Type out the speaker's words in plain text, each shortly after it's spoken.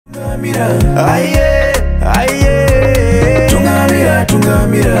Aye, aye,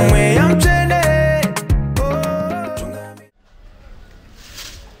 tungamira, mweya mtende.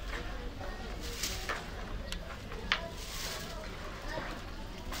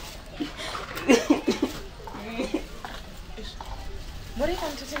 Mori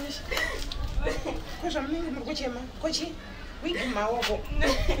kan tutunish. Kocha mningi mkuchema. Kochi, wiki maoko.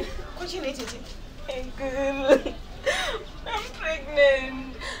 Kochi ne tete. Uncle, I'm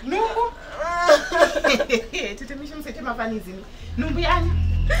pregnant. Numbu. Tete misho msete mafanizini. Numbu yani.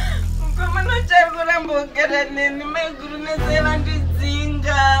 Mkoma no chakula mbokera neni meguru nesela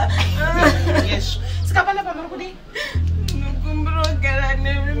ndidzinga. Yes. Sikapanda pa marukudi. Nukumbrokera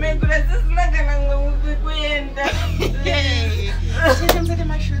neni meguru sisina kana ngwe kuenda. Tete msete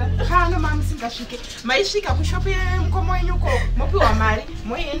mashura. Hano mama singasvike. Maisvika kushope mkomo wenyu ko. Mopiwa mari,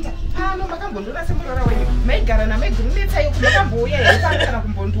 moenda. Hano makambondora semurora wenyu. Maigara na meguru netsayo kumakambouya here kana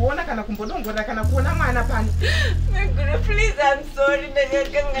kumbondiona kana kumbondongora kana kuona mwana pano. Meguru, please, I'm sorry.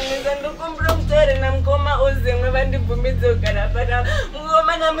 Ndakakanganisa ndokumbura mutore na mkoma ozemwe vandibvumidze kugara pana.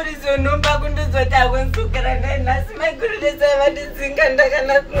 Mukoma namurizo nomba kundozoti akunsukara naye nhasi. Meguru nesai vandidzinga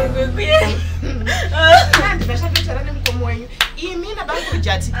ndakana kumwe kuenda. Ndikashatotara nemukomo wenyu. Imi nabangu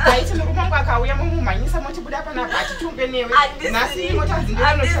jati. Kaiti murume wangu akauya mumumhanyisa motibuda panapa atitumbe newe. Nhasi motanzi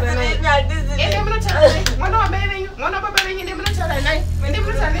ndinochara naye. Ende munotara naye. Mwana wamai venyu, mwana wababa venyu ende munotara naye. Ende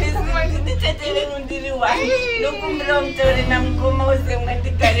munotara nemukomo wenyu. Nditete venyu ndiri wani. Ndokumbura mutore na mukoma ozemwe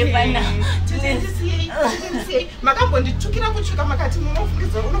ndigare pana. Titendisiyei. Makambonditukira kutsvuka makati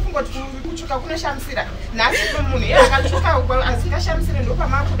unofunga kuti kutsvuka kunoshamisira. Nhasi munhu iye akatsvuka asingashamisire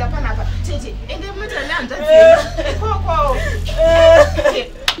ndopamakuda panapa. Tete ende munotara nehanzvadzi yenyu. Ikoko.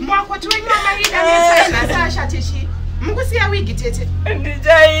 Mwakoti wenyu wamaida nesai nhasi ashatishi. Mukusiya wigi tete.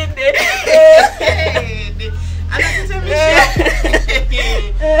 Ndichaide. Ana tete mishe.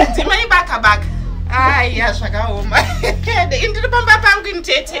 Ndimai baka. Aya zvakaoma. Ndiri pamba pangu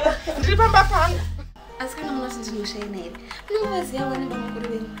intete. Ndiri pamba pangu. Asikana munoti ndinoshaina here. Munongoziva wani vamakuru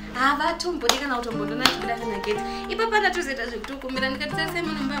venyu. Havatombodi kana kutombondona chibuda kana geti. Ipapo ndatozoita zvekutokumbira ndikatitarisa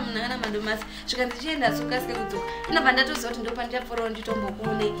munomba munhu ana madomasi. Svika ndichienda sukasike kudzoka. Inobva ndatoziva kuti ndopa ndichapfuurawo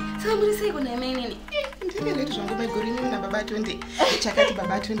nditombokuonei. Saka muri sei kuna ime inini? Ndiri redu zvangu meguru inini nababa 20. Chakati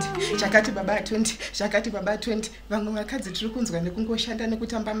baba 20. Chakati baba 20. Chakati baba 20. Vamwe vakadzi tiri kunzwa nekungoshanda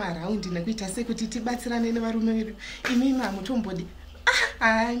nekutamba maraundi nekuita sekuti tibatsirane nevarume vedu. Imi hamutombodi.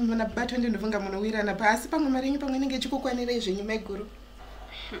 Ai, muna baba 20 ndofunga munowirana pasi pamwe mari yenyu pamwe inenge ichikukwanirei zvenyu meguru.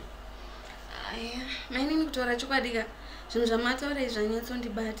 Aya, mainini kutaura chokwadi. Zvinhu zvamataura izvi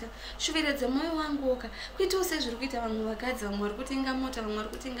zvanyatsondibata. Shuviredza mwoyo wangu oka. Kuitawo sezviri kuita vamwe vakadzi, vamwe vari kutenga mota, vamwe vari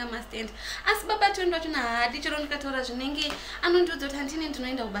kutenga mastendi. Asi baba 20 wachona haadi chero ndikataura zvinenge anondiudza kuti handine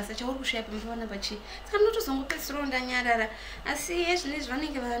ndinoenda kubasa chauri kusvaya pamupavana pachi. Saka ndinotozongopedzisirawo ndanyarara. Asi zvinezvi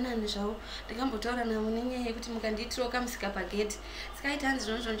vanenge vanani zvavo. Ndikambotaura navo nenyaya yekuti mukandiitirawo kamusika pageti. Saka hanzi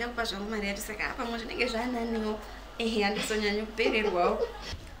zvinozvo ndichakupa zvangu mari yacho. Saka pamwe zvinenge zvananiwo. Handizonyanyo kupererwawo.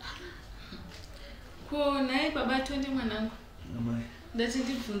 Ko naye baba 20 mwanangu. Amai. Ndati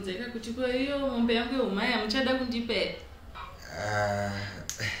ndibvunzeka kuti ko iyo mombe yangu yeumai amuchada kundipa here?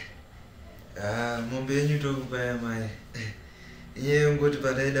 Mombe yenyu tokupai amai. Iye ngoti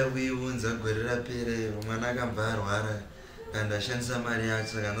pataida kuiunza gore rapera mwana akabva arwara andashandisa mari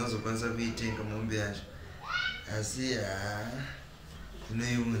yacho saka ndazokwanisa kuitenga mombe yacho. Asi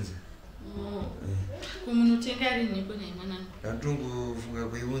ndinoiunza. Ko munotenga riniko naye mwanangu? Ndatongofunga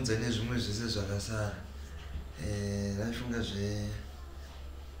kuiunza nezvimwe zvese zvakasara. Ndafunga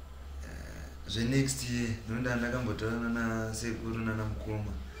next year ndoenda ndakambotaurana nasekuru nana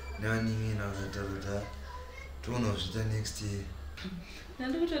mukoma nevaning'ina vakataura toona kuzviita next year.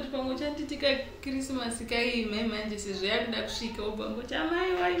 Ndandikutoti pamwe chanditika Christmas kaimai manje sezvo yakuda kusvika obva ngoti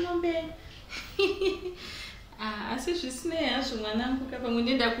amai waimombe. Asi zvisinei hazvo mwanangu pamwe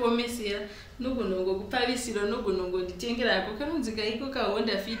ndenda kuomesera nogona ngokupavisira nogona ngonditengerako kanonzika iko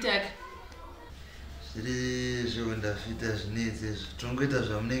kahonda fit aka. Zviri zvehonda fit hazvinetsi tongoita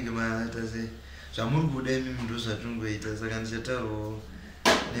zvamunenge maita se zvamuri kuda imimi ndo zvatongoita saka ndichataurawo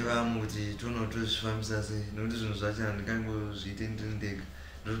nevamwe kuti tonotozvifambisa sei nokuti zvinhu zvacho handingangozviite ndiri ndega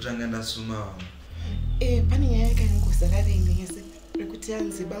ndototanga ndasuma vamwe. Pane nyaya yakangozara reinese rekuti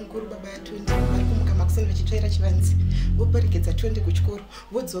anzi bankuru baba 20 vari kumuka makuseni vachitsvaira chivanzi voperekedza 20 kuchikoro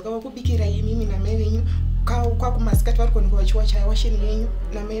vodzoka vakubikira imimi namai venyu kwakumasikati vari kuonekwa vachiwachaya washeni yenyu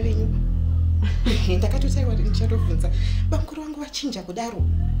namai venyu. Ndakatotaiwa kuti ndichatobvunza bankuru vangu vachinja kudaro.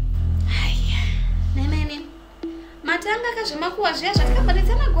 Haya, nene matanga akazvemakuwa zviya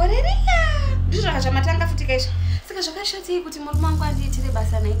zvatakabvaritsana gore riya ndizvo zvakazvamatanga futika izvo. Saka zvakashatei kuti murume wangu andiitire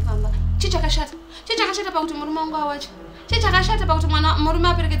basa naipamba. Chichakashata pakuti murume wangu awacho chakashata pakuti mwana murume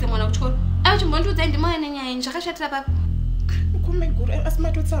aperekedze mwana kuchikoro. Aiwa chimbondiudza ndimoya nenyaya yenyu zvakashatira papi. Kumeguru asi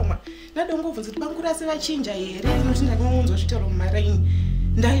matotsamwa. Ndada ngovunza kuti banguru asi vachinja here nokuti ndakangonzwa zvitauro mumaraini.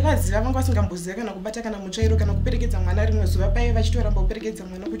 Ndaivaziva vanga vasingamboziva kana kubata kana mutsvairo kana kuperekedza mwana rimwe zuva paive vachitoramba kuperekedza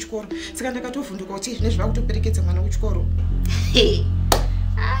mwana kuchikoro. Saka ndakatovhunduka kuti izvi nezvava kutoperekedza mwana kuchikoro.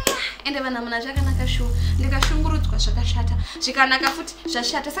 Ende vana muna zvakanaka shuwa ndikashungurudzwa zvakashata zvikanaka futi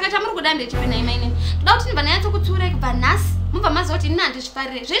zvashata saka chamuri kuda ndechipena imainini ndoda kuti ndibva nanyatsokutsiurai kubva nhasi mubva maziva kuti ini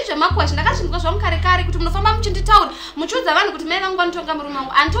handizvifarire zvinhu zvemakwazhi ndakazvinzwa zvamukare kare kuti munofamba muchinditaura muchiudza vanhu kuti mai vangu vanotonga murume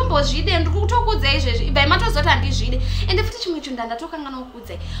wangu handitombozvide ndiri kutokuudzai izvezvi ibvai matozoti handizvide ende futi chimwe chinhu ndandatokangana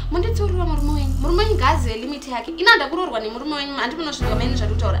kukuudzai munditsiurira murume wenyu ngaazive limiti yake ini handa kuroorwa nemurume wenyu handi munozvinzwa maini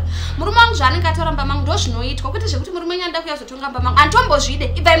zvati kutaura murume wangu zvaanenge ataura mba mangu ndo zvinoitwa kwete zvekuti murume wenyu anoda kuyazotonga mba mangu handitombozvide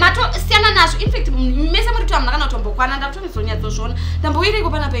ibvai matosiyana nazvo infact mese muri kutora mundakanotombokwana ndakutomizonyatsozvona ndamboireko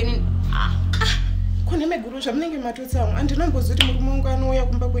pana painini kune meguru zvamunenge matotsamwa andinombozoti kuti murume wangu anouya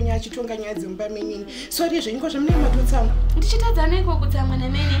kumba kwenyu achitonga nyaya dzemba menini sori zvenyiko zvamunenge matotsamwa ndichitadzaneiko kutsamwa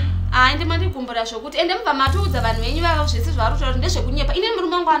nemene ende mandigumbura zvokuti ende mubva matoudza vanhu venyu vavo zvese zvavari kutaura kuti ndezvekunyepa ine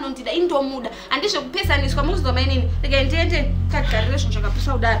murume wangu anondida ini ndomuda handizvekupesaniswa muzvinzwa mainini rega ndiende kagarire zvinhu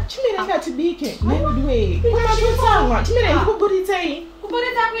zvakapisa kudaro chimire ngatibike newe kumatotsamwa chimire ndikuburitsei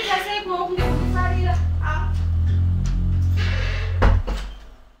kuburitsa kuita seiko kunge kufarira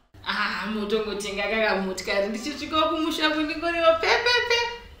mutongotenga kakamotikari ndichisvikawo kumusha kundingoriwo pepepe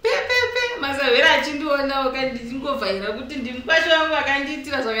masavhera achindionawo kandi ndichingovhaira kuti ndimukwasho wangu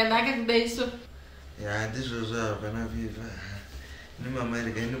akandiitira zvakanaka kudaiso ya ndizvozvo hapana kuiva nemama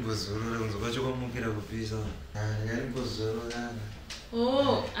rega inimbozorora kunzwa kwacho kwamukira kupisa rega inimbozororana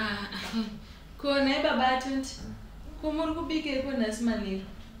konai baba atenti komuri kubikeiko nhasi maniro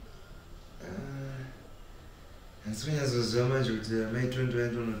handisi kunyazoziva manje kuti mai 20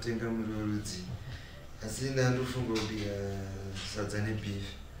 vaindonotenga muriwo rudzi asi ndandofunga kubika sadza nebeef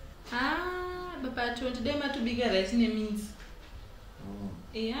baba atenti dai matobika raisi neminzi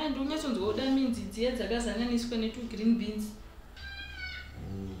ndinyatsonzwa kuda minzi dziye dzakazanganiswa ne2 green beans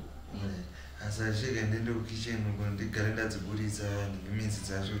asi acheka ndiende kukitchen uko ndigare ndadziburitsa neminzi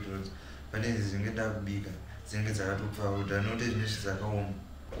dzacho kuti pane idzi dzinenge ndakubika dzinenge dzakatopfauda nokuti zvinezvi dzakaoma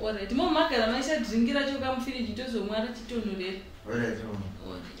Alright, magara maishadhiringira chokamufiriji tozomwara chitonhorera. Alright.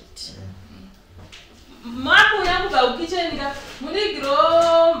 Makuya kubva kukicheni ka munigiro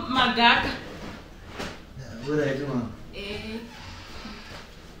magaka. Alright, ma.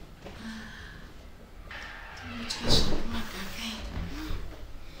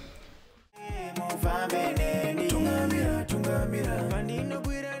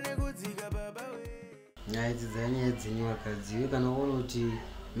 Idzi dzanyaya dzenyu vakadziwe kana uona kuti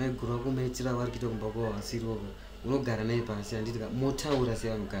maiguru akumaitira vari kuita kumba kwavo asiriwo unogara naye pasi handitika motaura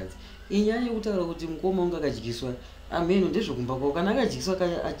sevanhukadzi inyaya yekutaura kuti mukoma unge akadyiswa ameno ndezvekumba kwavo kana akadyiswa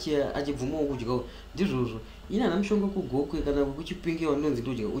achibvumawo kudyawo ndizvozvo ine hana mushonga kugokwe kana kuchipinge wanonzi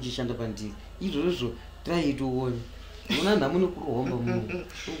ndodya uchishanda pandiri izvozvo taiitowone una nhamo nekurohomba munhu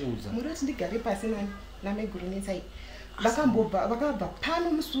okuudza muri kuti ndigare pasi nani namaiguru netsai vakabva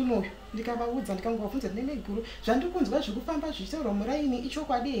pano musi unoyu ndikavaudza ndikangobvunza kuti nemeguru zvandiri kunzwa zvekufamba zvichitaurwa muraini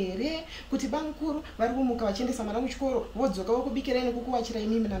ichokwadi here kuti bamukuru vari kumuka vachiendesa mwana kuchikoro vodzoka vokubikirai nekukuwachirai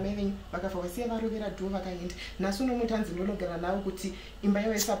mimi namai venyu vakafa vasiya varovera dhuwo vakaenda nhasi uno mutanzi ndonogara navo kuti imba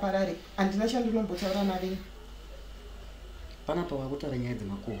yavo isaparare handina chandinombotaura navenyu panapa wakutaura nyaya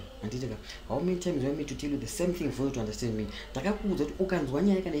dzemakohwa handitika how many times want me to tell you the same thing for you to understand me ndakakuudza kuti ukanzwa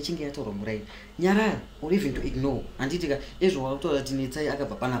nyaya kana ichinge yataurwa muraini nyarara or even to ignore handitika ezvo wakutaura kuti netsai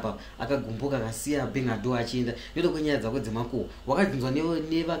akabva panapa akagumbuka akasiya bengado achienda noda kwenyaya dzako dzemakohwa wakabvunzwa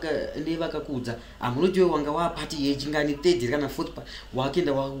nevakakuudza hamunotiwe wanga wapati yechingani 3rd kana 4th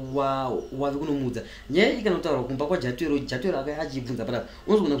wakuenda wave kunomuudza nyaya iyi kana kutaurwa kumba kwajatwero achibvunza panapa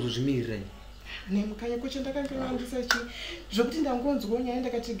unozogona kuzozvimiririra nemukanya kucho ndakanganisa chi zvokuti ndangonzwa nyaya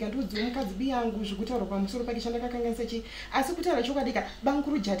ndakati gandudzwe mukadzi bi yangu zvekutaurwa pamusoro pake chandakakanganisa chi asi kutaura chokwadika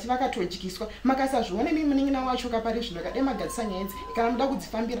banguru jati vakatodyiswa makasazvione mimi munin'ina wacho kapari zvino akade magadzisa nyaya idzi kana muda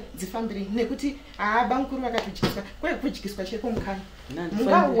kudzifambira dzifambirei nekuti banguru vakatodyiswa kwai kudyiswa cheko mukanya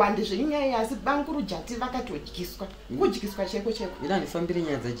mungawande zvenyu nyaya asi banguru jati vakatodyiswa kudyiswa cheko ina handifambire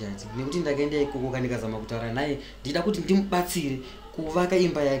nyaya dzajati nekuti ndakaenda ikoko kandikazama kutaura naye ndida kuti ndimubatsire kuvaka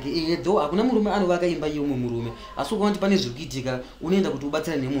imba yake though hakuna murume anovaka imba yeumwe murume asi ukaona kuti pane zviri kuitika unoenda kuti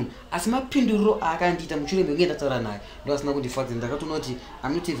ubatsirane nemunhu asi mapinduriro aakandiita mushure mekunge ndataura naye ndo asina kundifadza ndakatoona kuti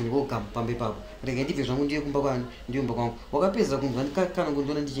I'm not even welcome pambe papo rega ndibve zvangu ndiye kumba kwangu ndiyomba kwangu wakapedza kunzwa kana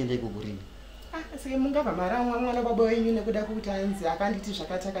kundiona ndichienda ikoko rini saka mungabva maramwa mwana baba wenyu nekuda kwekuti anzi akanditi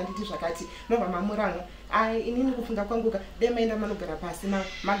zvakati nobva mamuramwa inini kufunga kwanguka dai maenda manogara pasi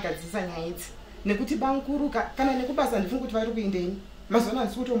magadzisa nyaya idzi nekuti bankuruka kana nekubasa ndifunga kuti vari kuendeni mazuva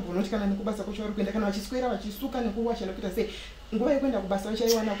handisi kutombona kuti kana nekubasa kwacho vari kuenda kana vachiswera vachisuka nekuwasha nekuita sei nguva yekuenda kubasa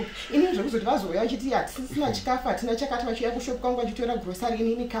vachaiwana kupi inini zvekuzoti vazouya vachiti hatisina chikafu hatina chakati vachiuya kushopu kwangu vachitora grosari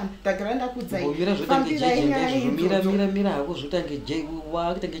inini kana ndagara ndakudzaiamira hako zvotange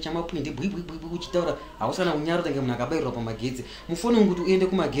wakutange chamapwindi bwibwibwibwi uchitaura hausana unyaro tange munhu akabayirwa pamagetsi mufoni ungu kuti uende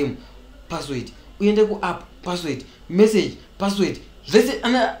kumagame password uende kuapp password message password zvese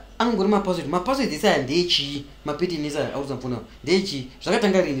anongori mapasword ese handechii mapetini ese audza mfoni wavo ndechii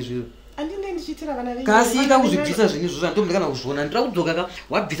zvakatanga rini zviro kasika kuzvibvisa zvinhu izvozvo handombo kana kuzviona ndira kudzoka ka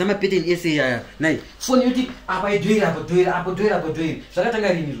wabvisa mapeteni ese yaya nai foni yoti apa idhoiri apo dhoiri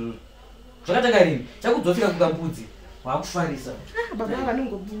zvakatanga rini izvozvo zvakatanga rini chakudzosika kukambudzi waakufarisa baba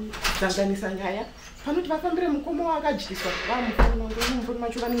vanongodzanganisa nyaya panoti vafambire mukomo wakadyiswa vamufoni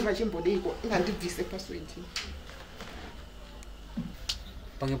macho vanenge vachimbodeiko ingandibvise password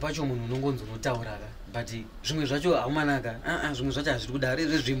pamwe pacho munhu unongonzi unotauraka but zvimwe zvacho haumanaka zvimwe zvacho hazviri kudaro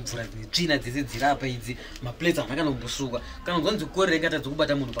zvezvemvura dzitsvina dzese dzirapa idzi maplates handakanombosukwa kana uzvanzi kukorera ingatadzi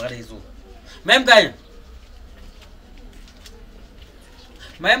kubata munhu pakadai so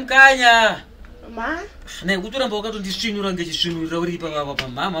mai mukanya nai kutoramba wakatondisvinura ngechisvinurira uri ipapapa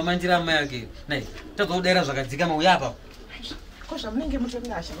pamhama mandira amai ake nai tadza kudaira zvakadzikama uya apa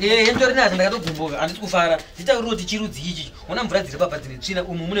nditori nasha ndakatogumboka handisi kufara nditauriro kuti chirudzi ichi ona mvura dziri papa dzine tsvina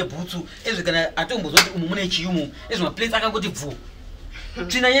umu mune bhutsu ezve kana atombozoti umu mune chiyumu ezve maplates akangoti bvu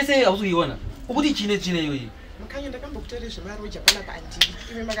tsvina yese hausuiona ukuti chine tsvina iyoyi mukanya ndakambokutore zvevaroja panapa andii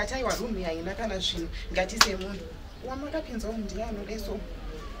ime makataiwa rumi yaina kana zvinhu ngatise munhu wamakapinzawo mundiye anodeso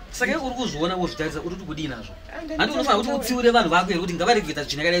saka uri kuzviona wozvitarisa uri kuti kudii nazvo handi unofanira kuti utsiure vanhu vako here kuti ngavaregeta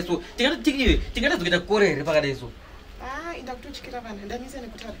zvina kadai so tingatozokuita kore here pakadai so ndakutotyira vanhu ndamisa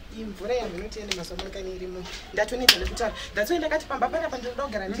nekutaura iyi mvura yaminotiende mazuva makani irimo ndatoneta nekutaura ndatsoenda kati pamba panapa ndinoda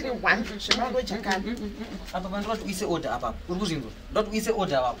kugara ndiri 1 zvemalojakani apa pandoti uise order apapo uri kuzvinzwa ndoti uise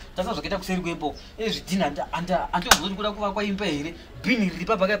order apapo tasazvokaita kuseri kwembo ezvidhina andizozoti kuda kuvakwa imba here bhini riri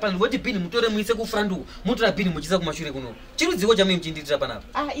papakai pano voti bhini mutore muise kufranduku mutora bhini muchiisa kumashure kuno chirudziwo chamai muchindiitira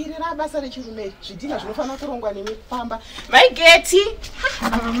panapa iri rabasa rechirume zvidhina zvinofanira kurongwa nemi pamba maigeti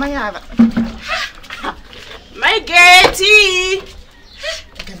mai ava maigeti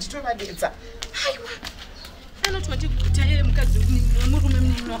kanditovadedza aiwa anotondigutsa ere mukadzi murume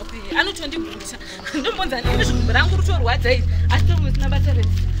muninope anotondigutsa ndombonza nini zvigumbu rangu rutorwadza iri asi tomwe sina basa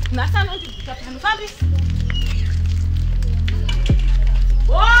rese nhasi anondigutsa pano fambisi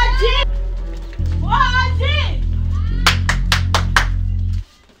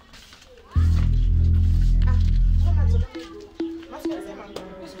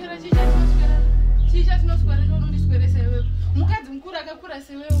mukadzi mukuru akakura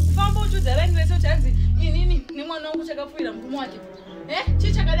sewewo kufamba uchudza vanhu vese uchanzi inini nemwana wangu chakapfuira murume wake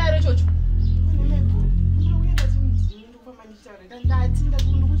chii chakadaro ichocho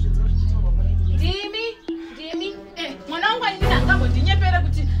ndimi mwana wangu ainini angambondinyepere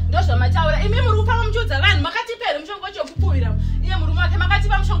kuti ndozvamataura imi muri kufamba muchiudza vanhu makatipere mushonga wacho wekupfuwira iye murume wake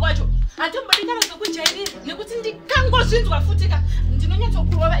makatipa mushonga wacho hatimbodikana sokujairira nekuti ndikangozvinzwa futika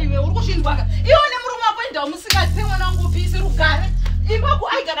ndinonyatsokurova iwe uri kuzvinzwaka iwo nemurume wako endao musingadzi semwana wangu upisi rugare imbaku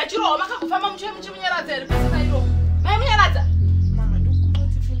aigara chirohwa makangofamba muchimunyaradza here pasina iroho maimunyaradza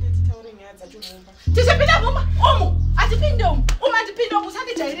tichipinda mumba umu atipinde umu atipinde umu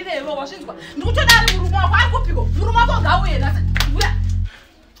usandijairire iwe wazvinzwa ndikutodari murume wako ari kupiko murume wako ngauye nhasi uya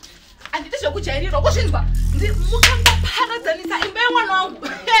handiti zvekujairira kuzvinzwa mukangoparadzanisa imba yemwana wangu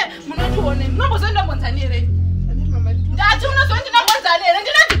munotione munombozoindombonzani here ndati munozondinombonzani here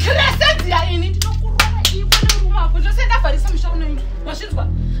ndinodikresendia ini ndinokurova iwe nemurume wako ndinosendavarisa musha unoingi wazvinzwa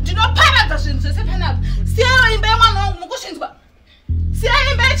ndinoparadza zvinhu zvese panapa siyayo imba yemwana wangu mukuzvinzwa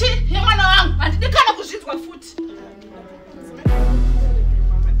siyayo imba yechi yemwana wangu handidi kana kuzvinzwa futi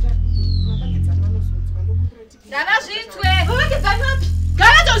ndavazvinzwe vawakidzani vapi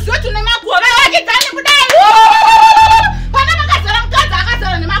gavatoziva kuti nemakuhwa vawakidzani kudai pana makazara mukadzi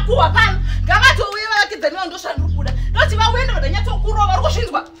akazara nemakuhwa pano ngavatouye vawakidzani vao ndoshanduri kuda ndoti vauende vadanyatsokurova uri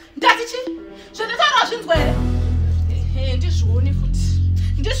kuzvinzwa ndati chi zvenditaura wazvinzwa here ndizvioni futi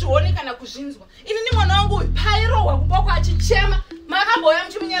ndizvioni kana kuzvinzwa ini ni mwana wangu uyu pairohwa kuboko achichema makamboya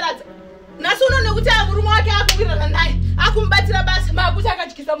muchimunyaradza nhasi uno nekuti murume wake akuwirana naye akumubatsira basa makuti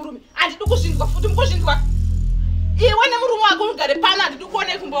akadyisa murume handidi kuzvinzwa futi mukuzvinzwa iwe nemurume wako mugare pano handidi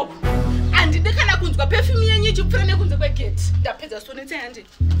kuonei kumboko handidi kana kunzwa pefumi yenyu ichipfuura nekunze kwegeti ndapedza sonetsai handi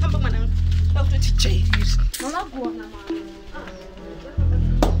famba mwanangu vakutoti jairiri mavagona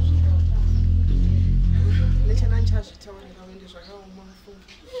nechana ndichazvitaurira wende zvakaomafu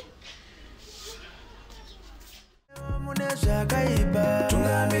mune zvakaipa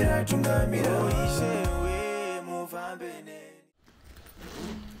tungamira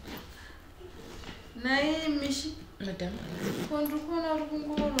Nai mishi. Madam. Kondukona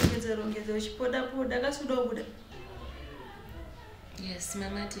rongedza uchipoda kasuda kubuda. Yes,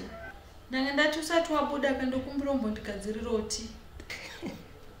 Mama dear. Ndanga ndati usati wabuda kandokumbira umbondikadzirira roti.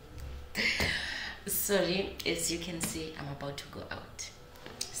 Sorry, as you can see, I'm about to go out.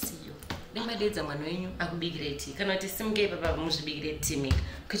 See you. Nemadedza mwana wenyu akubigire tea. Kana kuti simuke papa muzvibigire tea mika.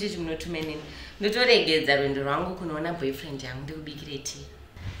 Kuti chimnotumenini. Ndotoregedza rwendo rwangu kunoona boyfriend yangu ndikubigire tea.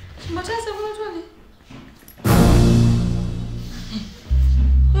 Chimbotasa kunotoni?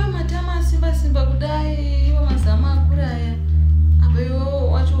 Kwa matama simba kudai, iwo mazama akura aya. Apa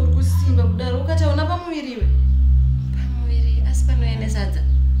iwo wacho uri kusimba kudaro ukataona pamuviri iwe? Pamuviri asi panoene sadza.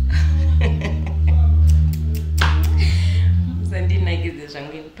 Sandinakidze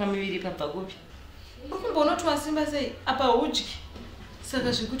zvangweni pamuviri pabva kupi? Ukumbonoti wasimba sei? Apa udyi.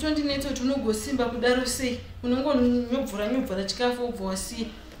 Saka zvekutondinetsa kuti unogosimba kudaro sei? Unongonyobvura chikafu ubva wasiya.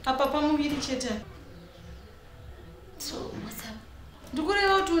 Apa pamuviri chete. So, what's up?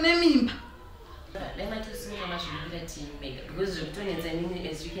 Ndikureva kuti une mimba. Let me tell you how much you get tea maker. Because the return is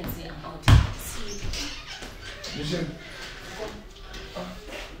as you can see, I'm out. Michelle.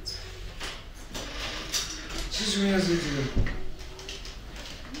 She's doing as it is.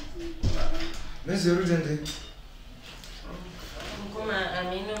 Miss Rutende.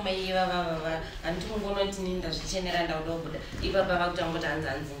 Amino maiva andimungonotininda zvichenera ndaudobuda ipapa vakutanga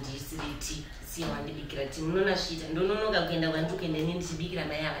tanzanzi ndisiriti siwandibikira ti munonasvita ndononoka kuenda kwandikuenda nini ndichibikira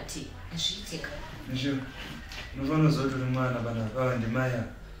mai ava ti azviiteka Michelle. Unofanira kuzoti uri mwana bana ndimai ava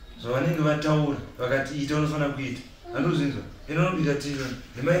zvavanenge vataura vakati ita unofanira kuita handozvinzwa inonobika tiro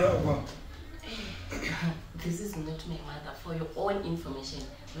ndimai vako. This is not my mother for your own information.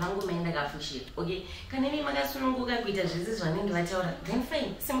 Vangu maenda kafushira. Okay? Kana imi makasununguka kuita zvese zvanenge vataura, then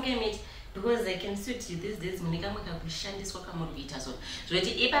fine. Simukemeti. Because I can suit you these days muneka makakushandiswa kamuri kuita so. Zvoti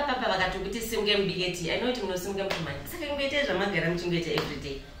ipapapa vakatokuti simuke mbiketi. I know kuti munosimuka mtumani. Saka ngoite zvamagara muchingoita every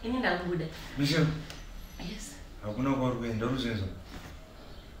day. Ini ndakubuda. Michelle. Yes. Hakuna kwari kuenda uruzvinzwa.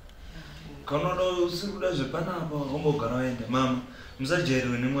 Kana usiri kuda zvepanapa ombogara waenda. Mama,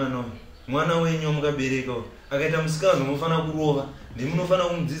 musajairiwe nemwana uyu. Mwana wenyu mukabereka akaita musikana munofanira kurova ndimunofanira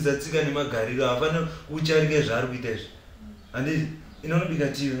kumudzidzisa tsika nemagariro haafanira kucharike zvaari kuita izvi handiti inonobika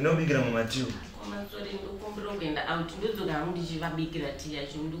tiyo inobikira mumatiyo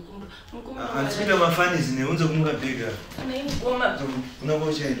handisi kuita mafanizi neunze kumukabhega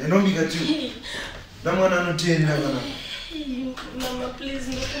unakochaenda inobika tiyo namwana anoteerera kana Mama,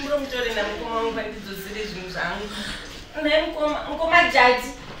 please, ndokumbura mutore namukoma wangu pandizozire zvinhu zvangu. Naye mukoma jaji.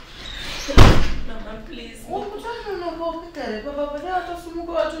 Mama, please. Ukutari papa pada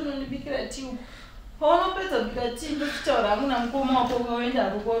watosumuka watonondibikira tea. Paunopedza kubika tea ndokutaura hamuna mukoma wako ukaenda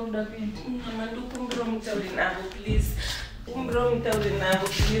ruko ruda kuenda. Mama, ndokumbura mutaure navo, please. Kumbura mutaure navo,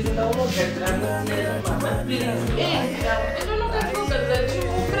 please. Ndaunogadzira mama, please. Ndonogadzira tea.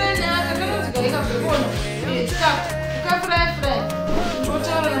 Ufrene akakanozikaika zvekona. Chikafu. Ukafry.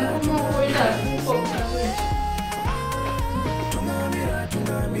 Ndotaura namukoma wako uenda ruko.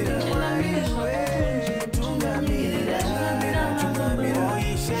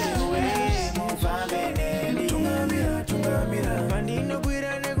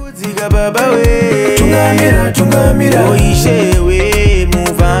 Baba we tungamira oishe we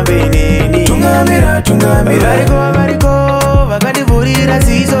muvambe neni tungamira variko vakandivhurira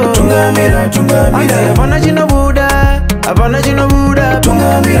ziso tungamira hapana chinobuda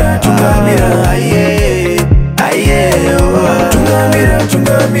tungamira aiye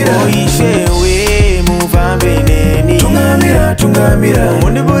oishe we muvambe neni tungamira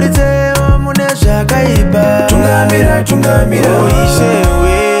mundiburitse mune zvakaipa tungamira oishe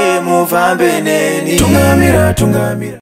we mufambe neni tungamira